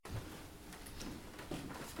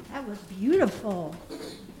That was beautiful.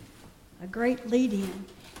 A great lead-in.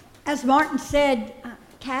 As Martin said,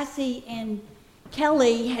 Cassie and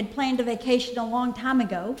Kelly had planned a vacation a long time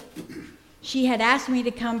ago. She had asked me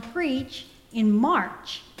to come preach in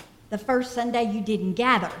March, the first Sunday you didn't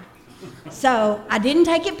gather. So I didn't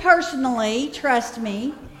take it personally, trust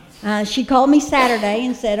me. She called me Saturday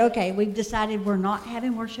and said, okay, we've decided we're not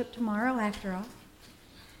having worship tomorrow after all.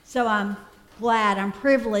 So I'm glad, I'm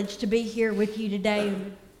privileged to be here with you today in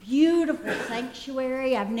a beautiful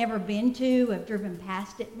sanctuary I've never been to. I've driven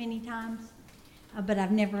past it many times, but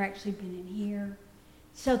I've never actually been in here.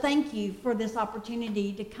 So thank you for this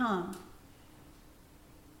opportunity to come.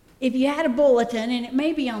 If you had a bulletin, and it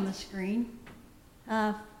may be on the screen,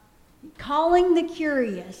 Calling the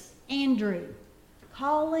Curious, Andrew.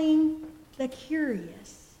 Calling the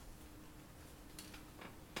Curious.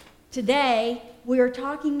 Today, we are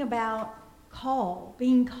talking about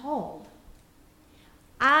being called.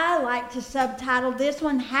 I like to subtitle this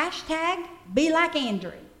one, hashtag Be Like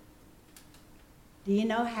Andrew. Do you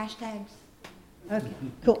know hashtags? Okay,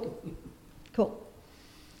 cool.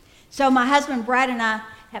 So my husband Brad and I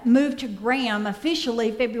have moved to Graham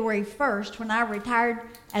officially February 1st when I retired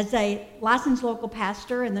as a licensed local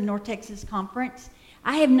pastor in the North Texas Conference.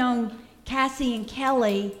 I have known Cassie and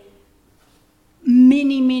Kelly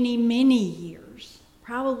many years,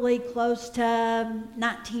 probably close to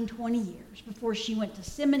 19, 20 years before she went to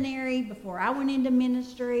seminary, before I went into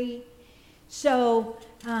ministry. So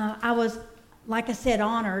I was, like I said,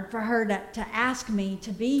 honored for her to ask me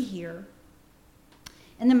to be here.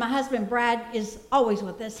 And then my husband, Brad, is always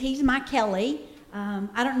with us. He's my Kelly.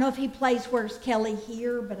 I don't know if he plays Where's Kelly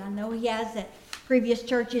here, but I know he has at previous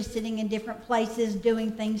churches sitting in different places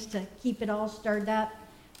doing things to keep it all stirred up.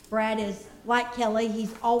 Brad is like Kelly.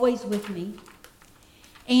 He's always with me.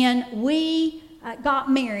 And we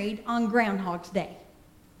got married on Groundhog's Day.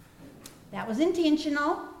 That was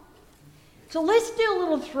intentional. So let's do a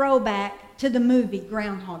little throwback to the movie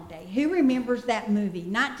Groundhog Day. Who remembers that movie?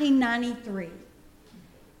 1993.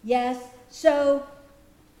 Yes, so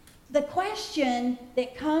the question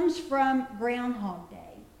that comes from Groundhog Day,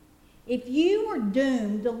 if you were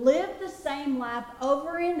doomed to live the same life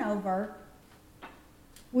over and over,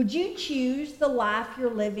 would you choose the life you're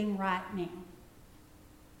living right now?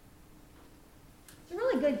 It's a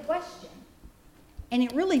really good question, and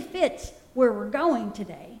it really fits where we're going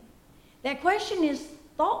today. That question is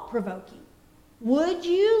thought-provoking. Would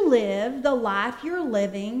you live the life you're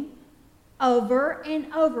living over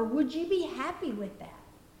and over? Would you be happy with that?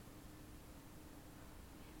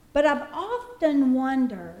 But I've often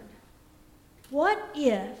wondered, what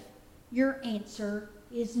if your answer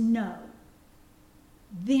is no?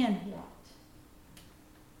 Then what?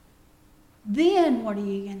 Then what are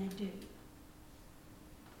you going to do?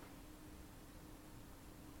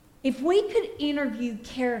 If we could interview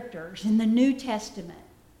characters in the New Testament,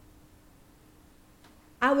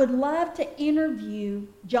 I would love to interview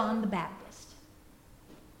John the Baptist.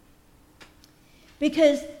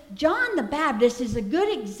 Because John the Baptist is a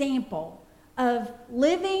good example of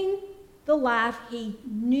living the life he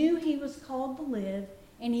knew he was called to live,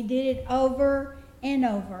 and he did it over and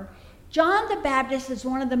over. John the Baptist is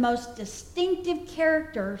one of the most distinctive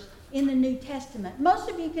characters in the New Testament. Most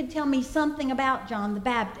of you could tell me something about John the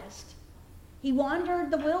Baptist. He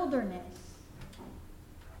wandered the wilderness.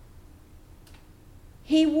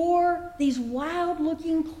 He wore these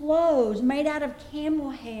wild-looking clothes made out of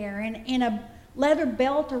camel hair and a leather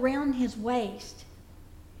belt around his waist.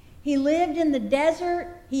 He lived in the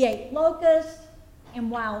desert. He ate locusts and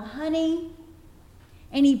wild honey.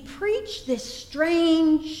 And he preached this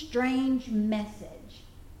strange message.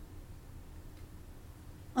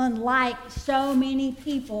 Unlike so many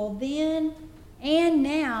people then and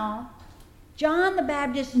now, John the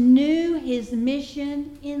Baptist knew his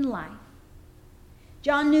mission in life.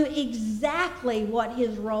 John knew exactly what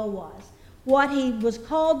his role was, what he was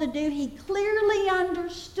called to do. He clearly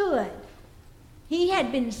understood. He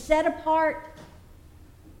had been set apart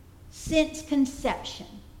since conception.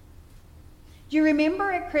 Do you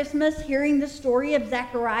remember at Christmas hearing the story of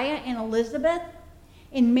Zechariah and Elizabeth?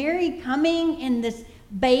 And Mary coming, and this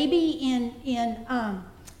baby in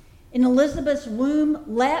Elizabeth's womb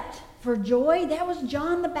leapt for joy? That was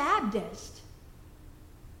John the Baptist.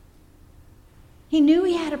 He knew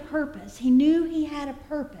he had a purpose. He knew he had a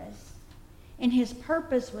purpose. And his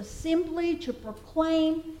purpose was simply to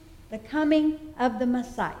proclaim the coming of the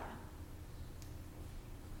Messiah.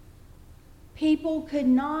 People could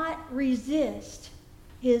not resist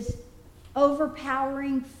his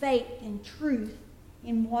overpowering faith and truth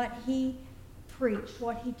in what he preached,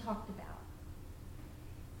 what he talked about.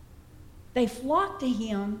 They flocked to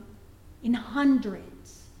him in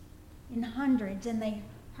hundreds, and they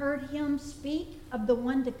heard him speak of the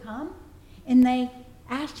one to come, and they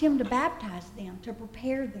asked him to baptize them, to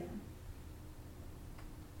prepare them.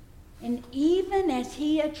 And even as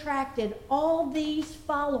he attracted all these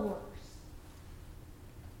followers,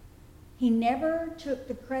 he never took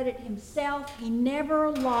the credit himself. He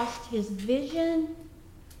never lost his vision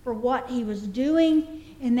for what he was doing,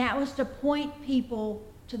 and that was to point people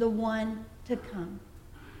to the one to come.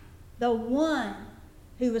 The one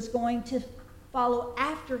who was going to follow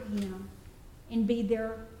after him and be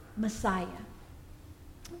their Messiah.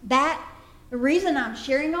 The reason I'm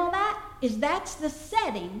sharing all that is that's the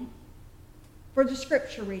setting for the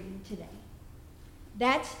scripture reading today.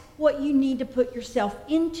 That's what you need to put yourself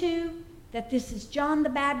into, that this is John the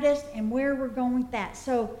Baptist and where we're going with that.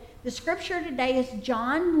 So the scripture today is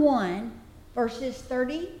John 1, verses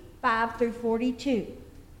 35 through 42.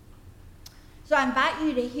 So I invite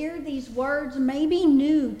you to hear these words, maybe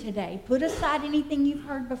new today. Put aside anything you've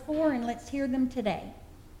heard before and let's hear them today.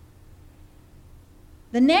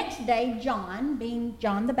 The next day, John, being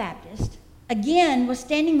John the Baptist, again was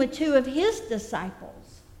standing with two of his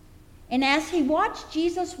disciples. And as he watched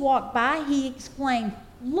Jesus walk by, he exclaimed,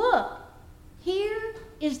 "Look, here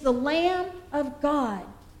is the Lamb of God."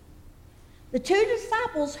 The two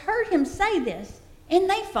disciples heard him say this, and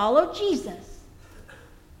they followed Jesus.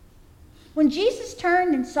 When Jesus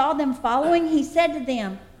turned and saw them following, he said to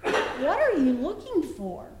them, "What are you looking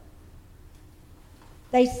for?"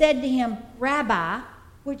 They said to him, "Rabbi,"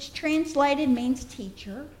 which translated means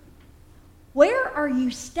teacher, "where are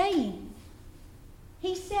you staying?"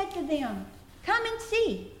 He said to them, "Come and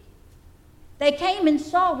see." They came and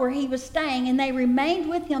saw where he was staying, and they remained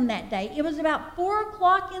with him that day. It was about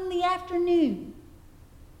 4:00 in the afternoon.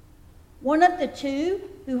 One of the two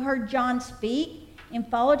who heard John speak and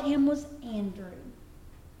followed him was Andrew,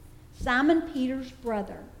 Simon Peter's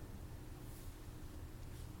brother.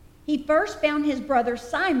 He first found his brother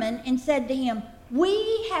Simon and said to him,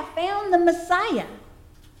 "We have found the Messiah,"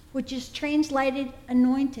 which is translated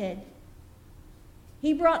anointed.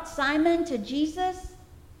 He brought Simon to Jesus,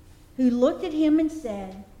 who looked at him and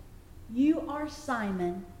said, "You are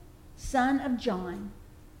Simon, son of John.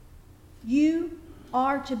 You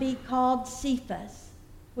are to be called Cephas,"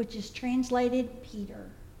 which is translated Peter.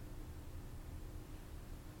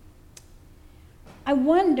 I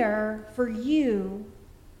wonder for you,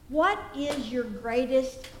 what is your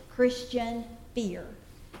greatest Christian fear?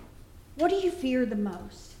 What do you fear the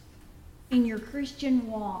most in your Christian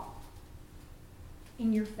walk,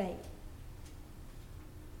 in your faith?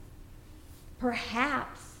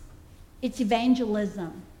 Perhaps it's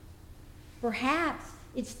evangelism. Perhaps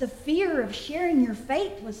it's the fear of sharing your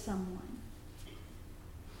faith with someone.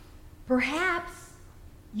 Perhaps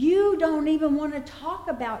you don't even want to talk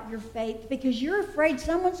about your faith because you're afraid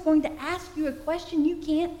someone's going to ask you a question you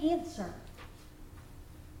can't answer.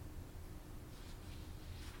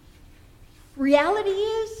 Reality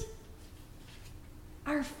is,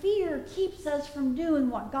 our fear keeps us from doing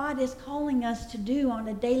what God is calling us to do on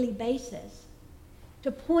a daily basis,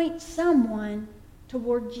 to point someone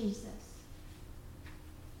toward Jesus.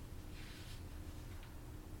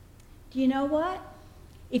 Do you know what?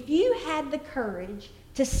 If you had the courage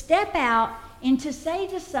to step out and to say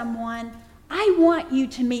to someone, "I want you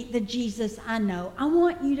to meet the Jesus I know. I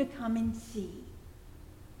want you to come and see."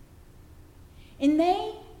 And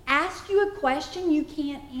they ask you a question you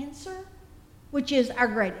can't answer, which is our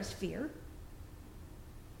greatest fear.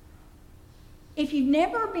 If you've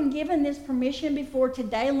never been given this permission before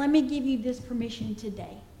today, let me give you this permission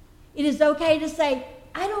today. It is okay to say,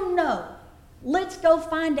 "I don't know. Let's go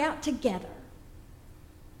find out together."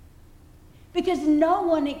 Because no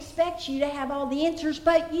one expects you to have all the answers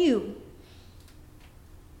but you.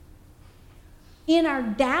 In our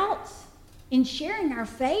doubts, in sharing our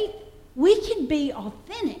faith, we can be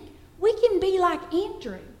authentic. We can be like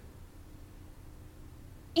Andrew.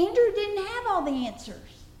 Andrew didn't have all the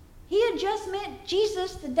answers. He had just met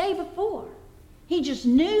Jesus the day before. He just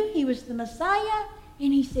knew he was the Messiah,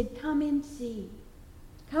 and he said, "Come and see.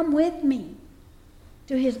 Come with me,"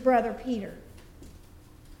 to his brother Peter.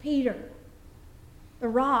 Peter, the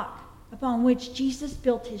rock upon which Jesus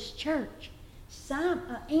built his church.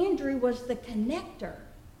 Andrew was the connector.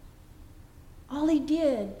 All he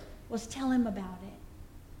did was tell him about it.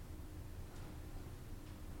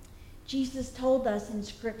 Jesus told us in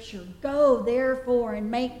Scripture, "Go, therefore, and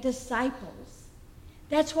make disciples."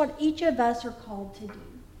 That's what each of us are called to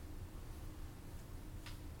do.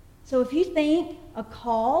 So if you think a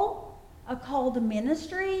call to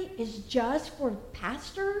ministry is just for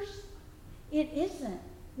pastors, it isn't.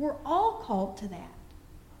 We're all called to that.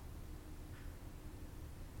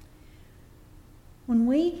 When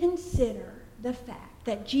we consider the fact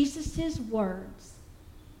that Jesus' words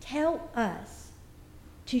tell us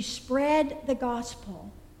to spread the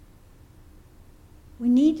gospel, we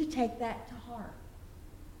need to take that to heart.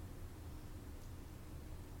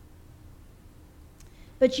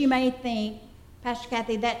 But you may think, Pastor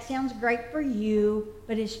Kathy, that sounds great for you,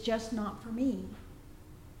 but it's just not for me.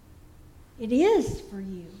 It is for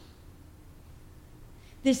you.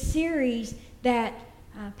 This series that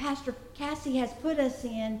Pastor Cassie has put us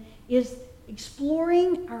in is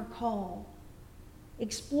exploring our call.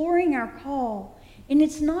 Exploring our call. And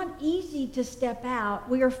it's not easy to step out.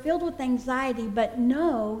 We are filled with anxiety, but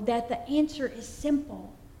know that the answer is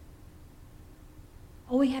simple.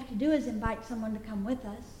 All we have to do is invite someone to come with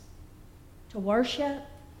us, to worship,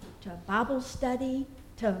 to a Bible study,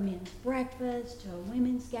 to a men's breakfast, to a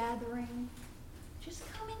women's gathering. Just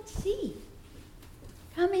come and see.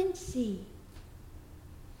 Come and see.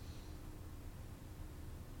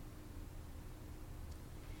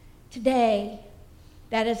 Today,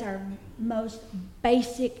 that is our most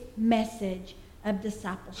basic message of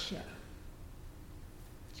discipleship.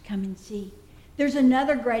 Just come and see. There's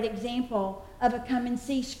another great example of a come and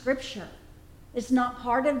see scripture. It's not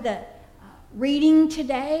part of the reading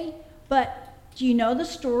today, but do you know the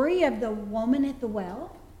story of the woman at the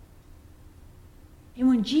well? And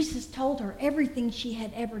when Jesus told her everything she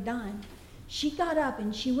had ever done, she got up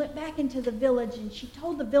and she went back into the village and she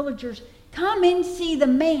told the villagers, "Come and see the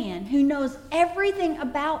man who knows everything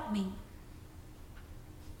about me."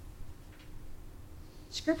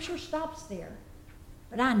 Scripture stops there,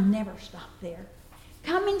 but I never stop there.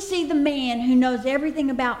 Come and see the man who knows everything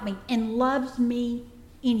about me and loves me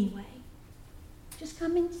anyway. Just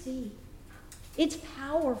come and see. It's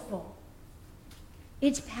powerful.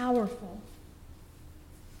 It's powerful.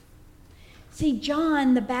 See,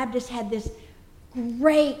 John the Baptist had this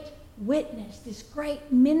great witness, this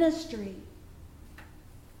great ministry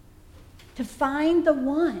to find the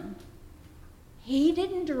one. He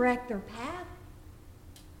didn't direct their path.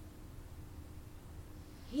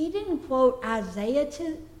 He didn't quote Isaiah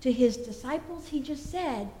to his disciples. He just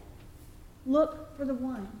said, look for the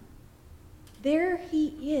one. There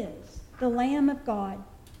he is, the Lamb of God.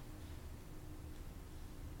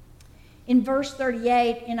 In verse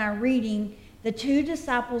 38 in our reading, the two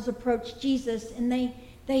disciples approach Jesus and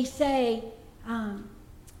they say,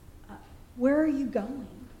 where are you going?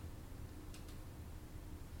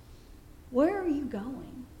 Where are you going?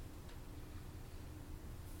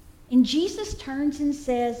 And Jesus turns and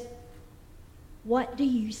says, what do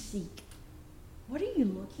you seek? What are you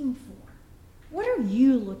looking for? What are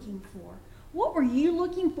you looking for? What were you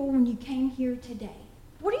looking for when you came here today?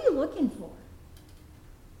 What are you looking for?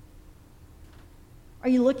 Are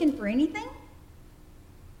you looking for anything?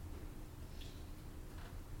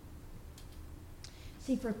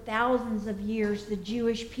 See, for thousands of years, the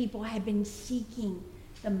Jewish people had been seeking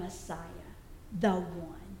the Messiah, the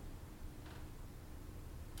one.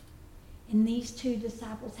 And these two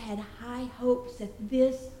disciples had high hopes that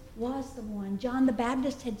this was the one. John the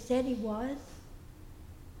Baptist had said he was.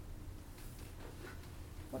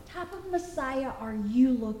 What type of Messiah are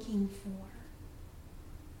you looking for?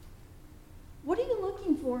 What are you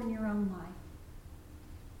looking for in your own life?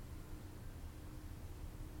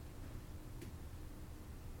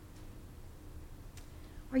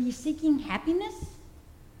 Are you seeking happiness?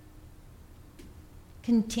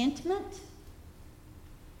 Contentment?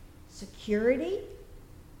 Security?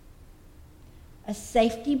 A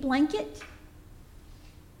safety blanket?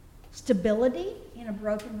 Stability in a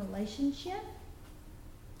broken relationship?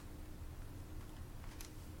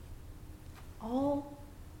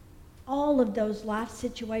 All of those life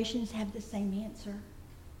situations have the same answer.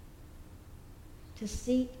 To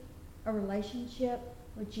seek a relationship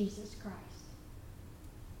with Jesus Christ.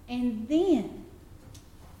 And then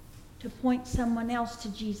to point someone else to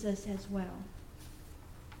Jesus as well.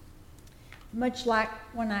 Much like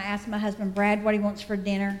when I ask my husband, Brad, what he wants for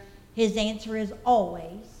dinner, his answer is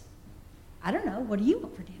always, I don't know, what do you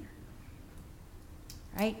want for dinner?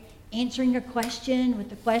 Right? Answering a question with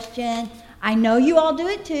the question. I know you all do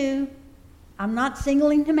it too. I'm not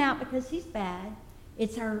singling him out because he's bad.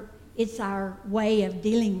 It's our way of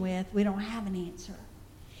dealing with, we don't have an answer.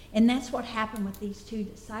 And that's what happened with these two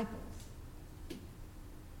disciples.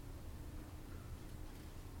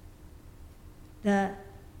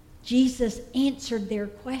 Jesus answered their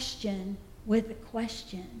question with a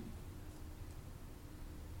question.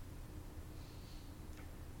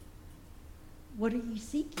 What are you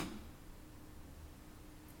seeking?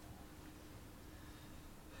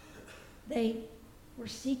 They were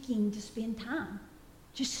seeking to spend time,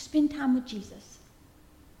 just to spend time with Jesus,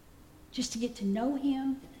 just to get to know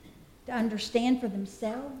him, to understand for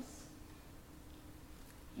themselves.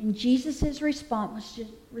 And Jesus' response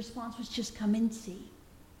was just come and see.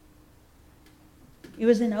 It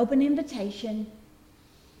was an open invitation.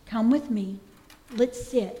 Come with me. Let's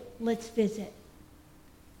sit. Let's visit.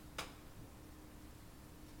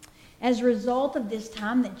 As a result of this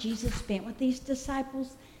time that Jesus spent with these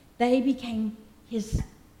disciples, they became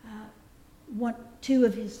two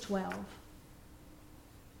of his 12.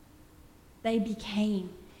 They became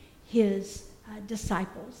his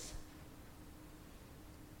disciples.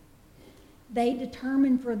 They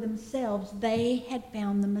determined for themselves they had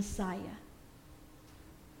found the Messiah.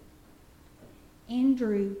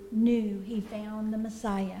 Andrew knew he found the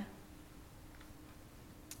Messiah.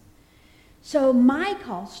 So my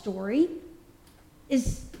call story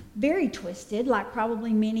is very twisted, like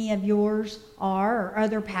probably many of yours are, or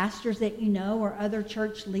other pastors that you know, or other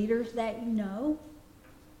church leaders that you know.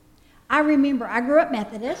 I remember I grew up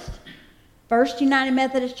Methodist. First United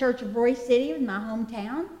Methodist Church of Royce City was my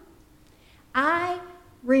hometown. I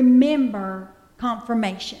remember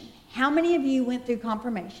confirmation. How many of you went through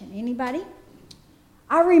confirmation? Anybody?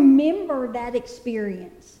 I remember that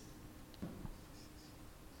experience.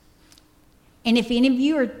 And if any of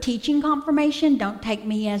you are teaching confirmation, don't take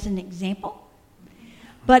me as an example.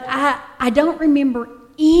 But I don't remember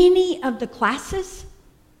any of the classes.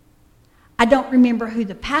 I don't remember who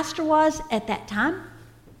the pastor was at that time.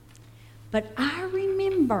 But I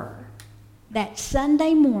remember that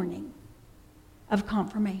Sunday morning of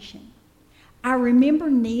confirmation. I remember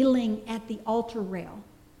kneeling at the altar rail.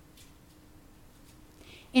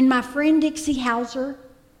 And my friend Dixie Hauser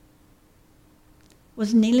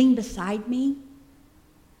was kneeling beside me.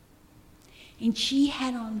 And she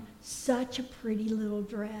had on such a pretty little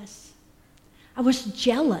dress. I was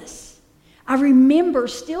jealous. I remember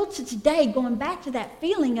still to today going back to that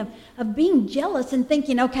feeling of being jealous and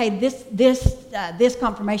thinking, okay, this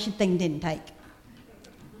confirmation thing didn't take.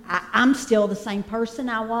 I'm still the same person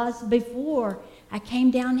I was before I came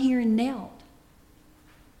down here and knelt.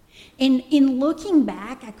 And in looking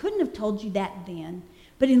back, I couldn't have told you that then,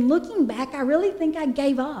 but in looking back, I really think I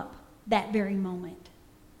gave up that very moment.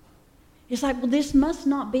 It's like, well, this must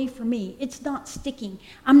not be for me. It's not sticking.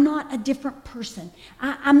 I'm not a different person.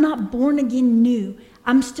 I'm not born again new.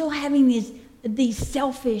 I'm still having these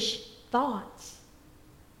selfish thoughts.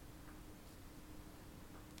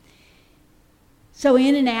 So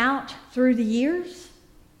in and out through the years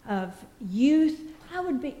of youth, I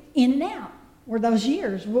would be in and out. Were those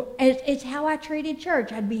years. It's how I treated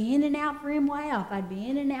church. I'd be in and out for NYF. I'd be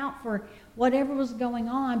in and out for whatever was going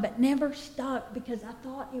on, but never stuck because I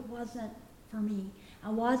thought it wasn't for me. I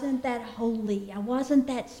wasn't that holy. I wasn't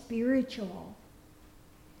that spiritual.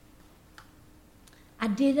 I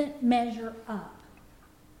didn't measure up.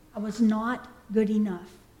 I was not good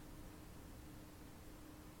enough.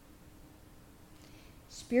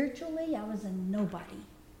 Spiritually, I was a nobody.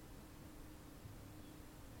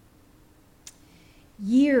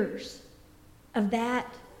 Years of that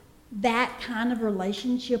kind of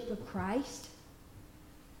relationship with Christ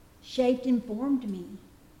shaped and formed me.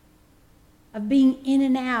 Of being in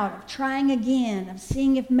and out, of trying again, of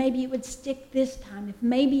seeing if maybe it would stick this time, if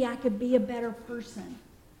maybe I could be a better person.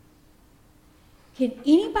 Can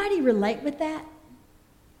anybody relate with that?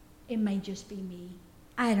 It may just be me.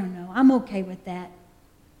 I don't know. I'm okay with that.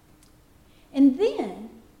 And then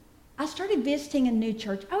I started visiting a new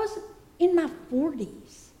church. I was in my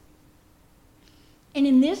 40s. And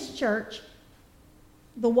in this church,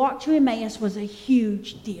 the walk to Emmaus was a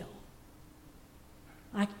huge deal.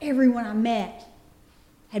 Like everyone I met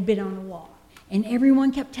had been on a walk. And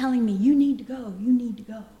everyone kept telling me, you need to go, you need to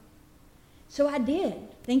go. So I did,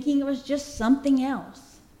 thinking it was just something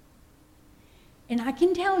else. And I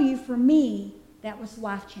can tell you, for me, that was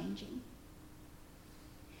life-changing.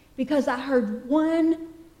 Because I heard one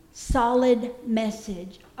solid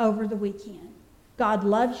message over the weekend. God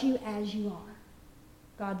loves you as you are.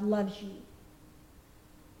 God loves you.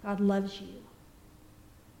 God loves you.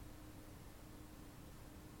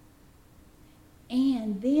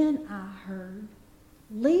 And then I heard,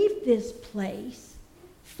 leave this place,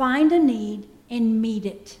 find a need, and meet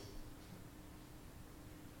it.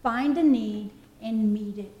 Find a need and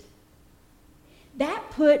meet it.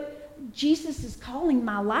 That put Jesus' calling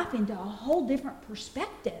my life into a whole different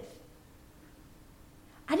perspective.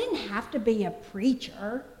 I didn't have to be a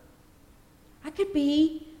preacher. I could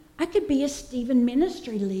be a Stephen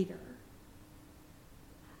ministry leader.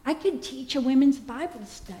 I could teach a women's Bible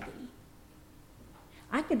study.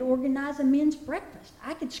 I could organize a men's breakfast.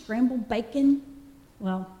 I could scramble bacon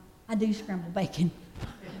Well, I do scramble bacon.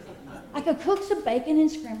 I could cook some bacon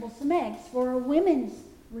and scramble some eggs for a women's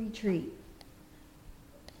retreat.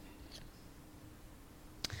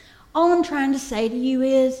 All I'm trying to say to you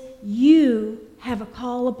is you have a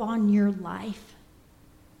call upon your life.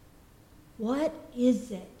 What is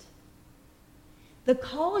it? The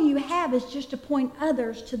call you have is just to point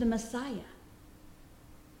others to the Messiah.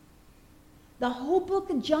 The whole book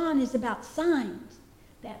of John is about signs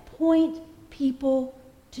that point people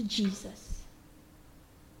to Jesus.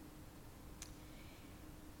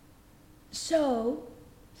 So,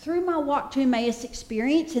 through my Walk to Emmaus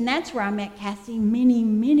experience, and that's where I met Cassie many,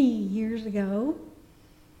 many years ago,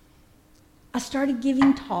 I started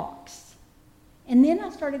giving talks. And then I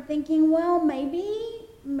started thinking, well,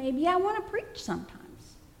 maybe I want to preach sometimes.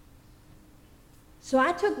 So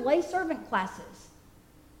I took lay servant classes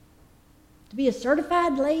to be a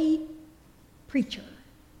certified lay preacher.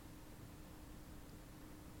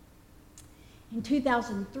 In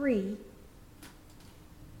 2003,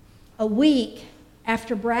 a week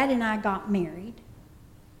after Brad and I got married,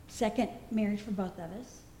 second marriage for both of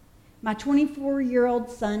us, my 24-year-old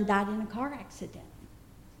son died in a car accident.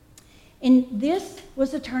 And this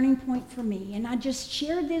was a turning point for me. And I just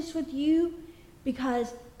shared this with you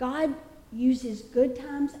because God uses good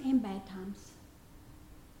times and bad times.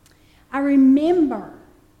 I remember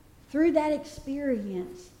through that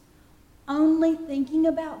experience only thinking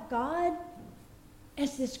about God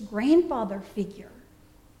as this grandfather figure.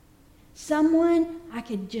 Someone I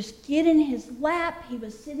could just get in his lap. He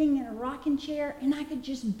was sitting in a rocking chair and I could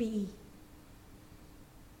just be.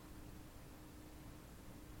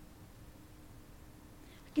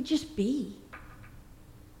 I could just be.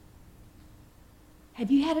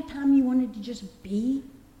 Have you had a time you wanted to just be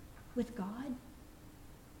with God?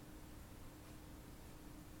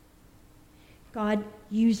 God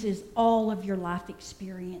uses all of your life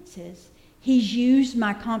experiences. He's used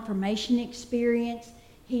my confirmation experience.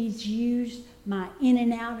 He's used my in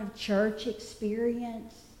and out of church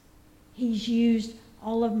experience. He's used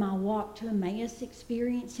all of my Walk to Emmaus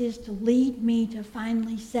experiences to lead me to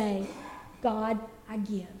finally say, God, I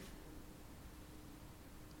give.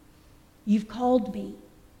 You've called me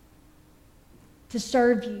to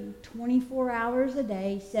serve you 24 hours a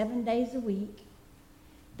day, 7 days a week.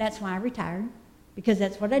 That's why I retired, because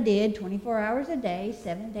that's what I did, 24 hours a day,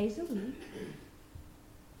 7 days a week.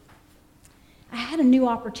 I had a new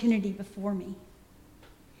opportunity before me,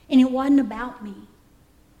 and it wasn't about me.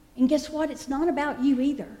 And guess what? It's not about you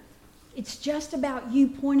either. It's just about you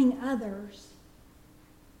pointing others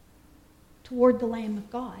toward the Lamb of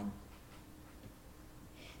God.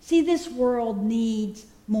 See, this world needs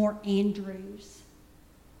more Andrews.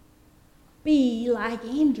 Be like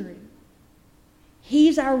Andrew.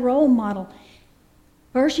 He's our role model.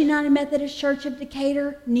 First United Methodist Church of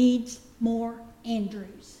Decatur needs more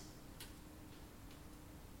Andrews.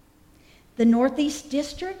 The Northeast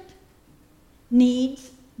District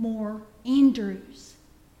needs more Andrews.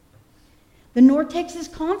 The North Texas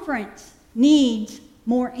Conference needs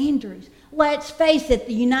more Andrews. Let's face it,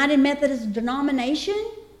 the United Methodist denomination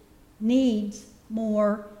needs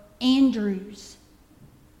more Andrews.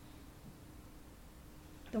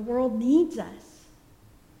 The world needs us.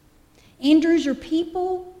 Andrews are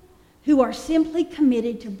people who are simply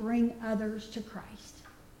committed to bring others to Christ.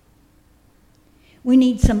 We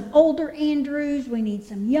need some older Andrews. We need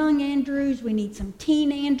some young Andrews. We need some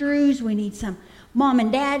teen Andrews. We need some mom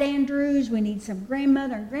and dad Andrews. We need some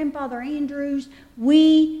grandmother and grandfather Andrews.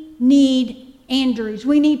 We need Andrews.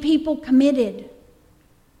 We need people committed.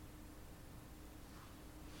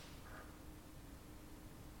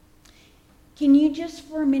 Can you just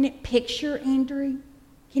for a minute picture Andrew?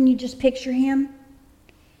 Can you just picture him?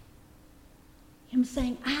 Him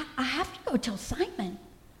saying, I have to go tell Simon.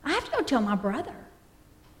 I have to go tell my brother.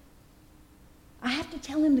 I have to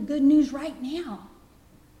tell him the good news right now.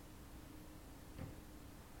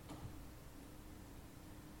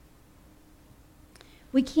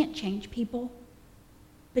 We can't change people,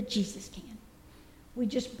 but Jesus can. We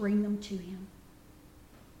just bring them to him.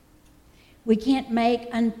 We can't make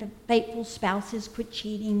unfaithful spouses quit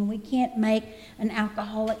cheating. We can't make an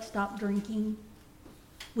alcoholic stop drinking.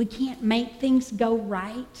 We can't make things go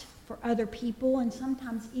right for other people and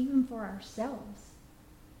sometimes even for ourselves.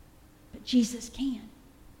 But Jesus can.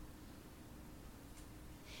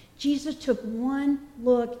 Jesus took one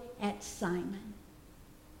look at Simon.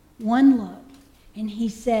 One look. And he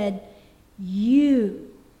said,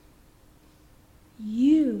 you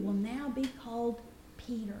will now be called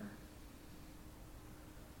Peter,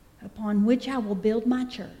 upon which I will build my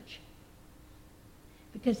church.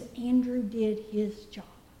 Because Andrew did his job.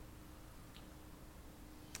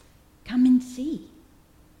 see.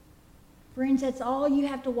 Friends, that's all you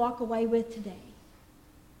have to walk away with today,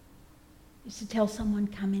 is to tell someone,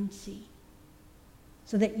 come and see,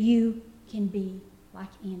 so that you can be like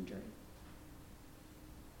Andrew.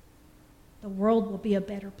 The world will be a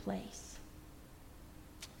better place.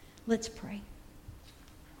 Let's pray.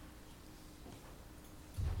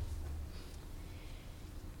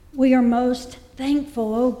 We are most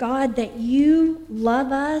thankful, oh God, that you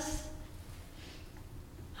love us.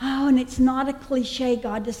 Oh, and it's not a cliche,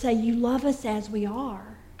 God, to say you love us as we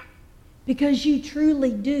are, because you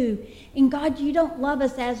truly do. And God, you don't love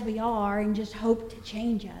us as we are and just hope to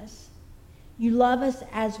change us. You love us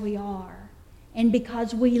as we are. And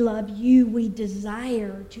because we love you, we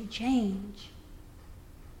desire to change.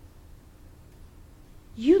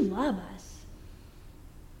 You love us.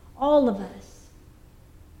 All of us.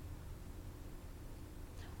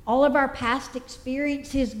 All of our past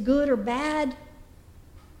experiences, good or bad,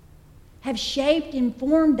 have shaped and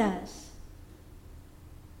formed us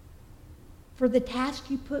for the task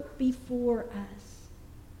you put before us.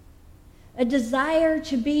 A desire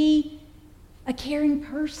to be a caring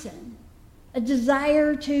person. A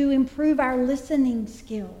desire to improve our listening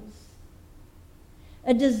skills.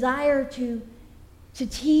 A desire to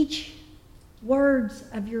teach words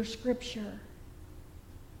of your scripture.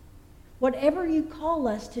 Whatever you call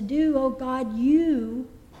us to do, oh God, you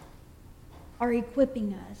are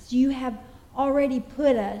equipping us. You have already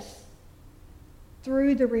put us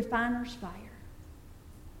through the refiner's fire.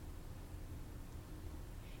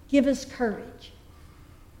 Give us courage.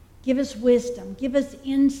 Give us wisdom. Give us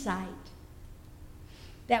insight.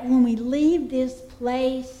 That when we leave this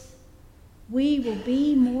place, we will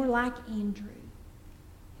be more like Andrew.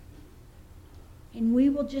 And we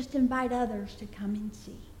will just invite others to come and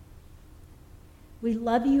see. We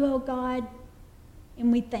love you, oh God,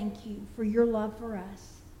 and we thank you for your love for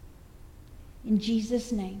us. In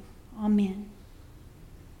Jesus' name, amen.